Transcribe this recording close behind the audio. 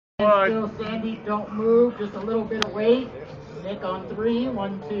Still, Sandy, don't move, just a little bit of weight. Nick on 3,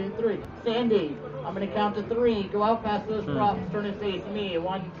 1, 2, 3. Sandy, I'm going to count to 3. Go out past those props, turn and face me.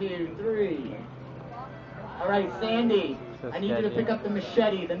 1, 2, 3. All right, Sandy, I need you to pick up the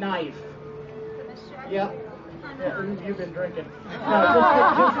machete, the knife. Yep. Yeah, you've been drinking.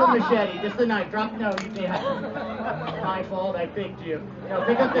 No, just the machete, just the knife. Drop, no, my fault, I picked you. No,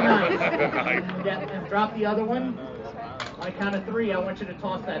 pick up the knife. Yeah, and drop the other one. On a count of 3, I want you to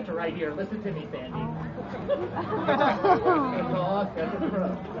toss that to right here. Listen to me, Sandy. Toss, that's a pro.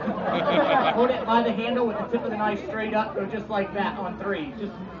 Hold it by the handle with the tip of the knife straight up. Go just like that on 3.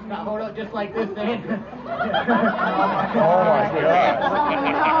 Just hold it just like this, Sandy. Oh my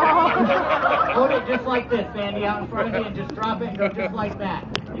God. Hold it just like this, Sandy, out in front of you, and just drop it and go just like that.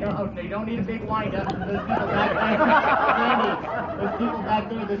 You don't need a big wind up. Those people back there, Sandy, those people back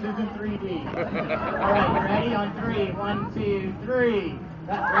there, this isn't 3D. All right, you ready? On 3, 1, 2, 3.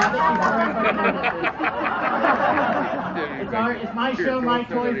 Grab it before everybody notices. It's my show, my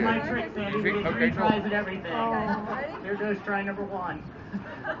toys, my tricks, Sandy. We get 3 tries at everything. Here goes try number 1.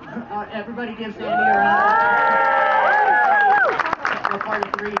 Everybody give Sandy a round. What part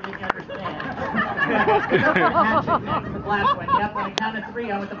of 3 did you understand? Next, the black one. Yep, on a count of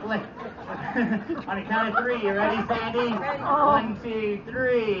 3, I want the black. On a count of 3, you ready, Sandy? 1, 2,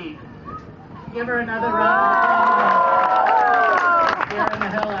 3. Give her another round. Scaring the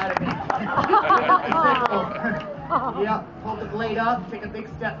hell out of me. Yep, hold the blade up, take a big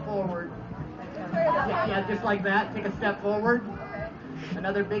step forward. Yeah, just like that. Take a step forward.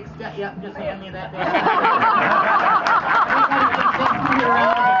 Another big step. Yep, just hand me that.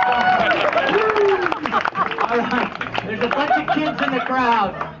 All right, there's a bunch of kids in the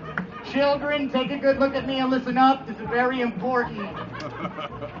crowd. Children, take a good look at me and listen up. This is very important.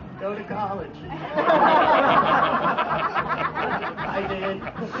 Go to college. I did.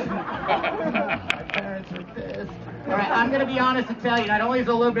 My parents are pissed. All right, I'm going to be honest and tell you, not only is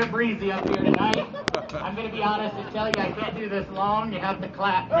it a little bit breezy up here tonight, I'm going to be honest and tell you I can't do this long. You have to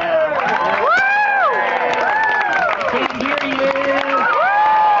clap now. Can't hear you.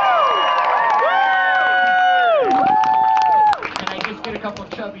 And I just get a couple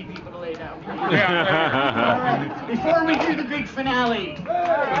of chubby people to lay down. All right, before we do the big finale, I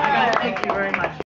got to thank you very much.